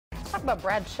talk about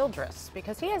Brad Childress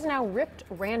because he has now ripped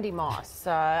Randy Moss.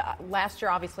 Last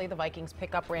year, obviously, the Vikings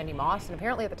pick up Randy Moss, and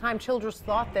apparently at the time, Childress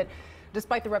thought that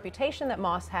despite the reputation that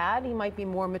Moss had, he might be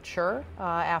more mature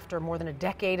after more than a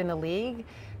decade in the league.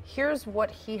 Here's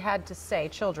what he had to say,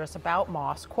 Childress, about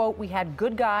Moss. Quote, "We had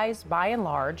good guys by and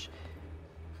large,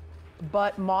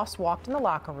 but Moss walked in the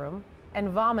locker room and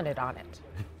vomited on it."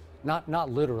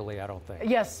 Not literally, I don't think.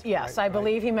 Yes, Right, I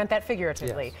believe he meant that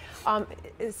figuratively.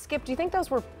 Yes. Skip, do you think those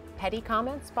were petty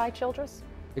comments by Childress?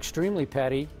 Extremely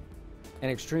petty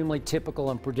and extremely typical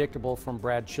and predictable from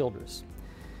Brad Childress.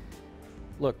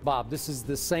 Look, Bob, this is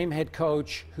the same head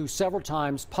coach who several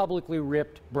times publicly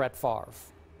ripped Brett Favre.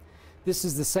 This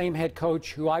is the same head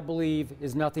coach who I believe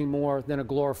is nothing more than a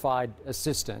glorified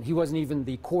assistant. He wasn't even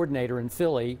the coordinator in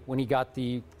Philly when he got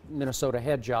the Minnesota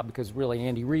head job because really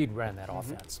Andy Reid ran that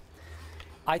offense.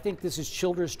 I think this is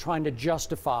Childress trying to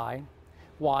justify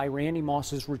why Randy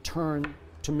Moss's return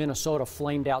to Minnesota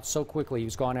flamed out so quickly. He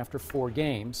was gone after 4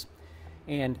 games.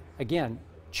 And again,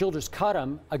 Childress cut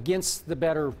him against the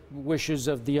better wishes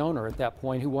of the owner at that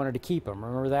point who wanted to keep him.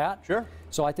 Remember that? Sure.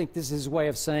 So I think this is his way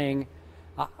of saying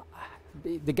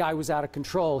the guy was out of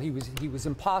control. He was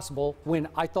impossible, when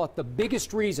I thought the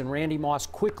biggest reason Randy Moss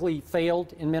quickly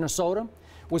failed in Minnesota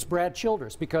was Brad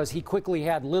Childress, because he quickly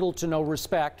had little to no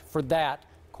respect for that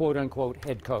quote-unquote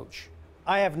head coach.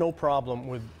 I have no problem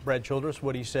with Brad Childress,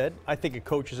 what he said. I think a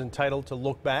coach is entitled to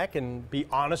look back and be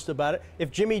honest about it.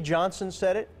 If Jimmy Johnson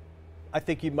said it, I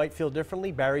think you might feel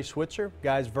differently. Barry Switzer,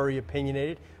 guy's very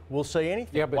opinionated, will say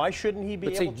anything. Yeah, but, why shouldn't he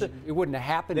be able to? It wouldn't have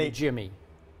happened to Jimmy.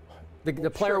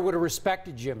 The player would have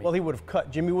respected Jimmy. Well,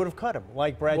 Jimmy would have cut him,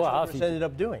 like Brad Childress ended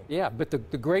up doing. Yeah, but the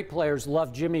great players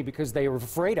loved Jimmy because they were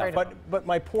afraid of him. But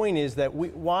my point is that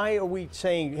why are we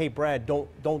saying, hey, Brad,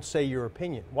 don't say your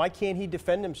opinion? Why can't he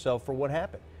defend himself for what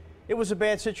happened? It was a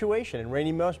bad situation, and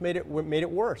Randy Moss made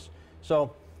it worse.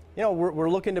 So, you know, we're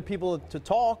looking to people to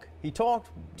talk. He talked.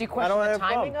 Do you question the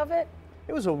timing of it?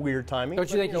 It was a weird timing.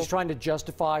 Don't you think he's trying to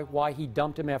justify why he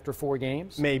dumped him after 4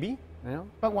 games? Maybe. Yeah.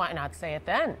 But why not say it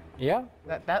then? Yeah.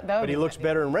 But he looks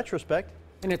better in retrospect.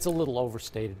 And it's a little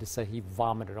overstated to say he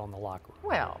vomited on the locker room.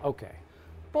 Well. Okay.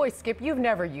 Boy, Skip, you've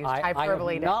never used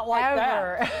hyperbole not like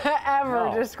to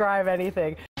ever describe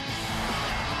anything.